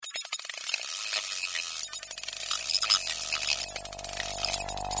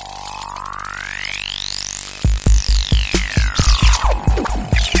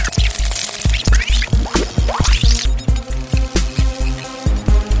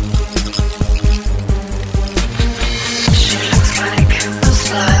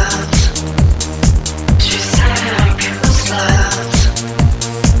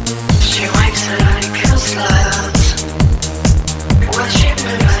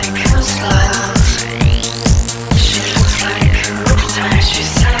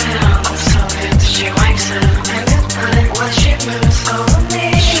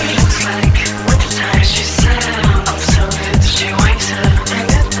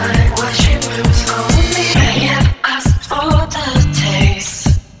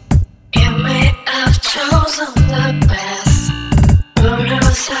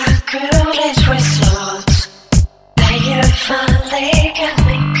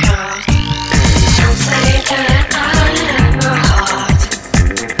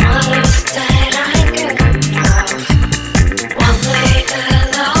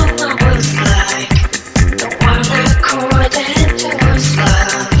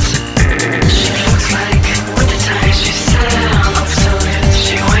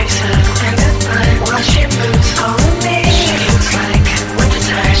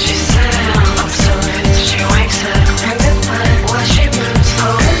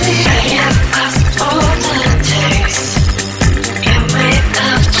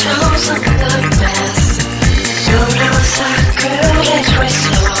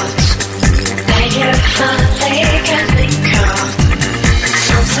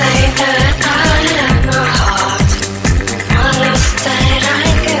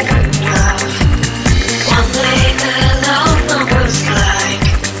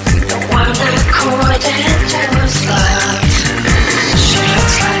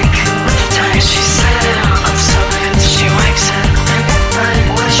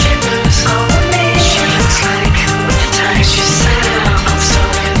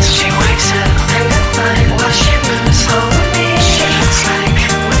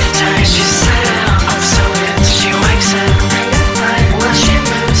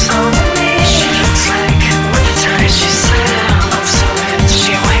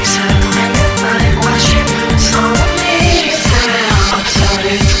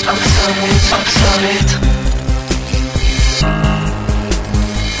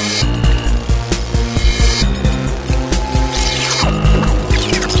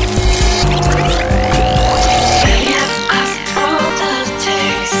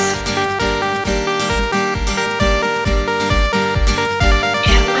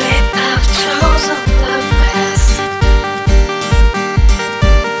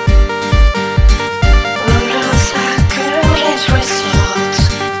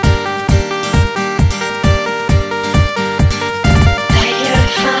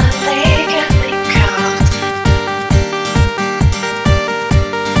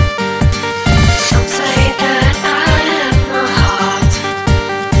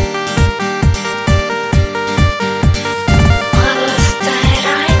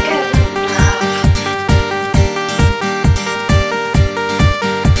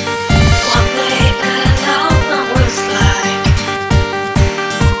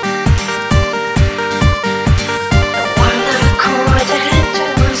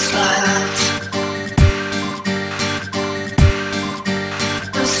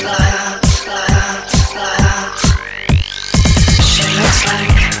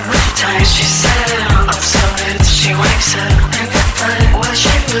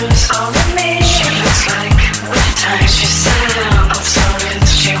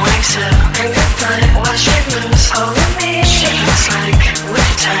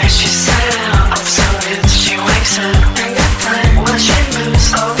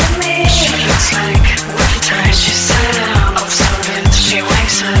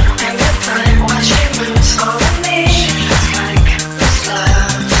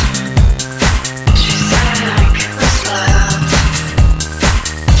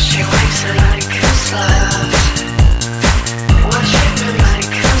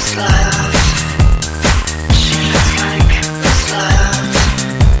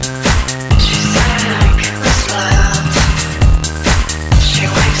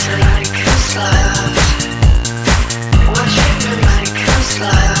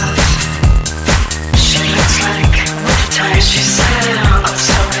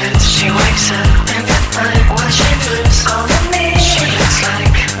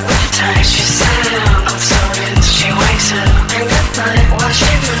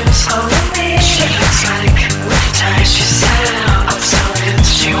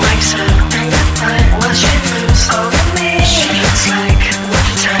wakes up and goodbye while she moves over me. She looks like with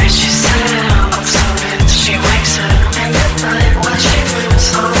the ties she said I'm so lit. She wakes up and goodbye while she moves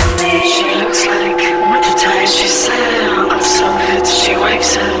over me. She looks like with the ties she said I'm so lit. She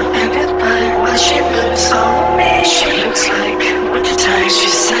wakes up and goodbye while she moves over me. She looks like with the ties she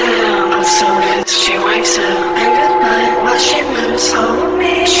said I'm so lit. She wakes up and goodbye while she moves over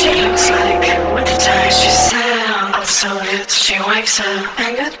me. She looks like with the ties she said I'm so lit. She wakes up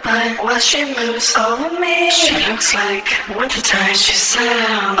and goodbye while she moves over me. She looks like with the ties she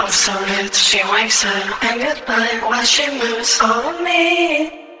said I'm so lit. She wakes up and goodbye while she moves over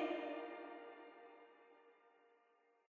me.